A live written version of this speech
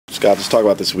Scott, let's talk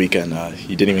about this weekend.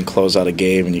 You didn't even close out a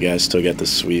game, and you guys still get the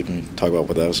sweep. Talk about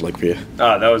what that was like for you.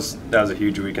 That was a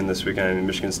huge weekend this weekend. I mean,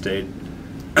 Michigan State,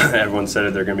 everyone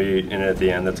said they're going to be in it at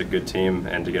the end. That's a good team,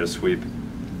 and to get a sweep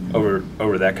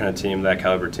over that kind of team, that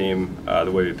caliber team,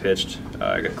 the way we pitched,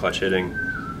 I got clutch hitting,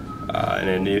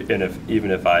 and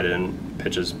even if I didn't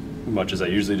pitch as much as I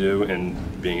usually do,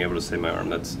 and being able to save my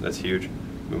arm, that's huge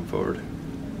moving forward.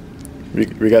 Were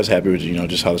you guys happy with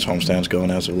just how this homestand's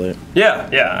going as of late?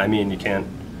 Yeah. I mean, you can't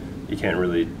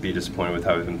really be disappointed with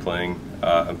how we've been playing.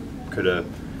 Could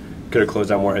have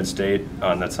closed out Morehead State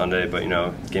on that Sunday, but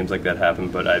games like that happen.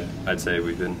 But I'd say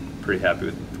we've been pretty happy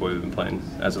with the way we've been playing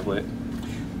as of late.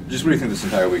 Just what do you think this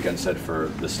entire weekend said for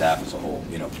the staff as a whole?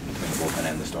 Between the bullpen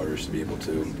and the starters to be able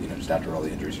to, just after all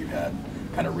the injuries you had,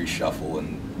 kind of reshuffle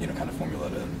and kind of formula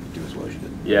to do as well as you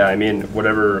did. Yeah, I mean,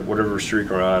 whatever streak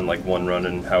we're on, like one run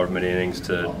in however many innings,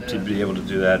 to be able to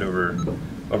do that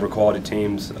over quality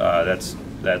teams,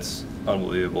 that's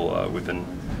unbelievable. We've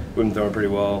been throwing pretty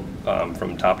well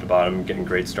from top to bottom, getting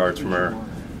great starts from our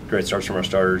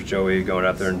starters. Joey going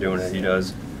out there and doing what he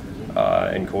does,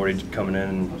 and Corey coming in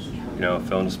and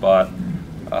filling the spot,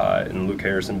 and Luke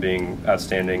Harrison being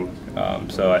outstanding.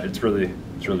 So it's really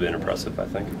been impressive, I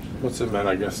think. What's it meant,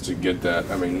 I guess, to get that?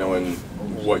 I mean, knowing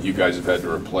what you guys have had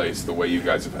to replace, the way you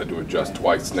guys have had to adjust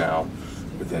twice now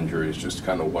with injuries, just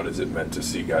kind of what has it meant to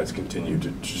see guys continue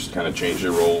to just kind of change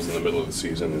their roles in the middle of the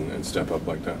season and step up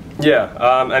like that? Yeah,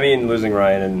 I mean, losing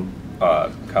Ryan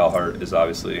and Kyle Hart is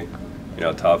obviously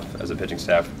tough as a pitching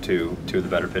staff. Two of the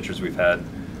better pitchers we've had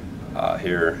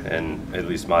here in at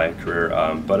least my career.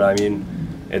 But I mean,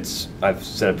 I've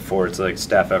said it before, it's like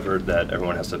staff effort that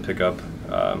everyone has to pick up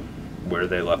where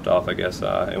they left off, I guess.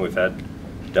 And we've had,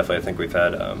 definitely I think we've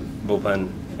had bullpen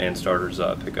and starters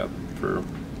pick up for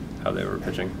how they were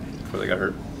pitching before they got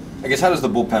hurt. I guess, how does the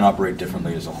bullpen operate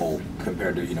differently as a whole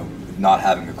compared to, not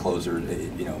having a closer,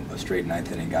 a straight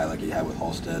ninth inning guy like you had with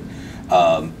Halstead?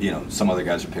 Some other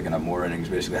guys are picking up more innings,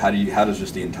 basically. How does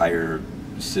just the entire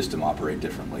system operate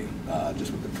differently,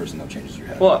 just with the personnel changes you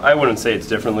had? Well, I wouldn't say it's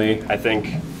differently. I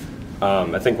think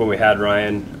when we had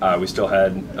Ryan, we still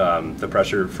had the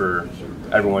pressure for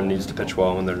everyone needs to pitch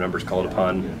well when their number's called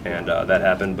upon, and that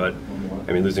happened. But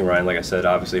I mean, losing Ryan, like I said,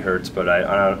 obviously hurts. But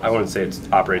I wouldn't say it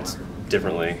operates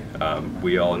differently.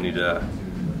 We all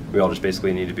just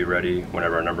basically need to be ready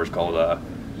whenever our number's called.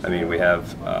 I mean, we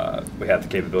have the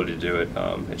capability to do it.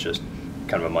 It's just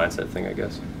kind of a mindset thing, I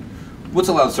guess. What's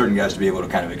allowed certain guys to be able to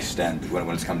kind of extend when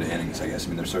it's come to innings, I guess? I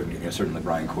mean, there's certainly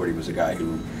Brian Cordy was a guy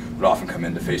who would often come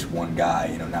in to face one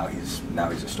guy. Now he's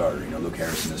a starter. Luke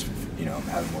Harrison is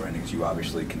having more innings. You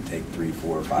obviously can take 3,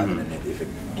 4, or 5 in a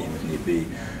game if need be.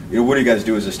 What do you guys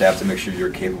do as a staff to make sure you're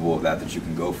capable of that you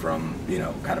can go from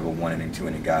kind of a 1 inning, 2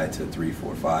 inning guy to 3,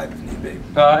 4, 5 if need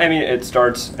be? I mean, it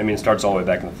starts all the way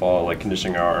back in the fall, like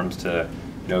conditioning our arms to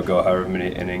go however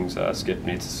many innings Skip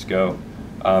needs us to go.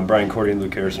 Brian Cordy and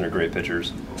Luke Harrison are great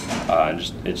pitchers,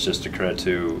 and it's just a credit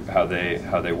to how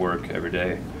they work every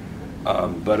day.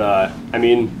 I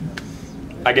mean,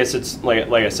 I guess it's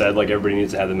like I said, like everybody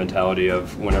needs to have the mentality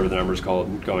of whenever the number's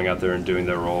called, going out there and doing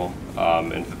their role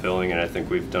and fulfilling. And I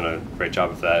think we've done a great job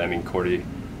of that. I mean, Cordy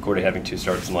having 2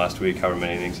 starts in last week, however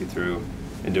many innings he threw,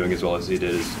 and doing as well as he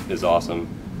did is awesome.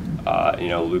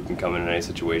 Luke can come in any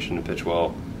situation and pitch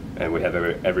well, and we have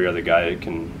every other guy that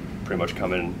can pretty much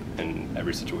come in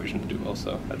every situation to do well.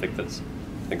 So I think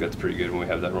that's pretty good when we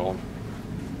have that role.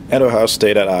 At Ohio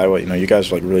State, at Iowa, you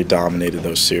guys really dominated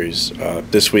those series.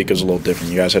 This week was a little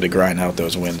different. You guys had to grind out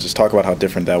those wins. Just talk about how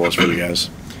different that was for you guys.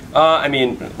 I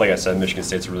mean, like I said, Michigan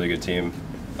State's a really good team.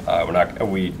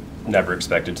 We never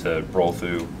expected to roll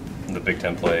through the Big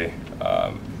Ten play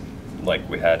like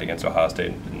we had against Ohio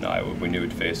State and Iowa. We knew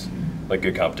we'd face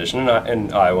good competition,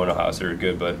 and Iowa and Ohio State are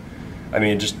good. But I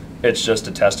mean, it's just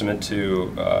a testament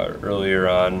to earlier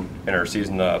on in our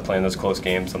season playing those close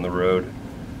games on the road.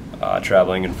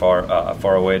 Traveling and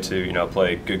far away to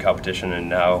play good competition, and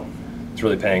now it's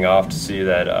really paying off to see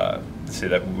that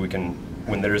we can,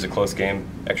 when there is a close game,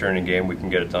 extra inning game, we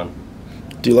can get it done.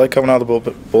 Do you like coming out of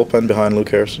the bullpen behind Luke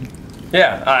Harrison?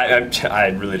 Yeah, I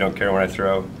really don't care when I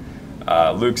throw.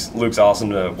 Luke's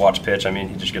awesome to watch pitch. I mean,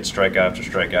 he just gets strikeout after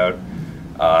strikeout,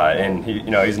 and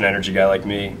he's an energy guy like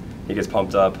me. He gets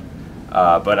pumped up.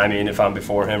 But I mean, if I'm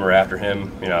before him or after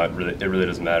him, it really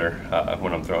doesn't matter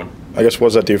when I'm throwing. I guess what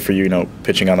does that do for you,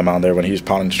 pitching on the mound there when he's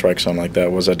pounding strikes, something like that?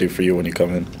 What does that do for you when you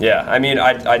come in? Yeah, I mean,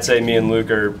 I'd say me and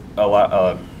Luke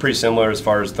are pretty similar as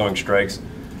far as throwing strikes.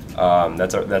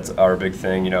 That's our big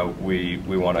thing.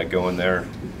 We want to go in there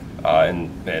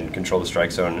and control the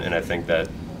strike zone, and I think that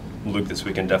Luke this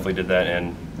weekend definitely did that,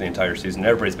 and the entire season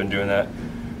everybody's been doing that.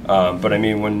 But I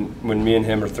mean, when me and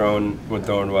him are throwing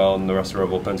well, and the rest of our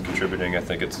bullpen's contributing, I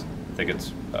think it's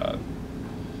going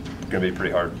to be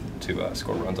pretty hard to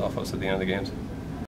score runs off us at the end of the games.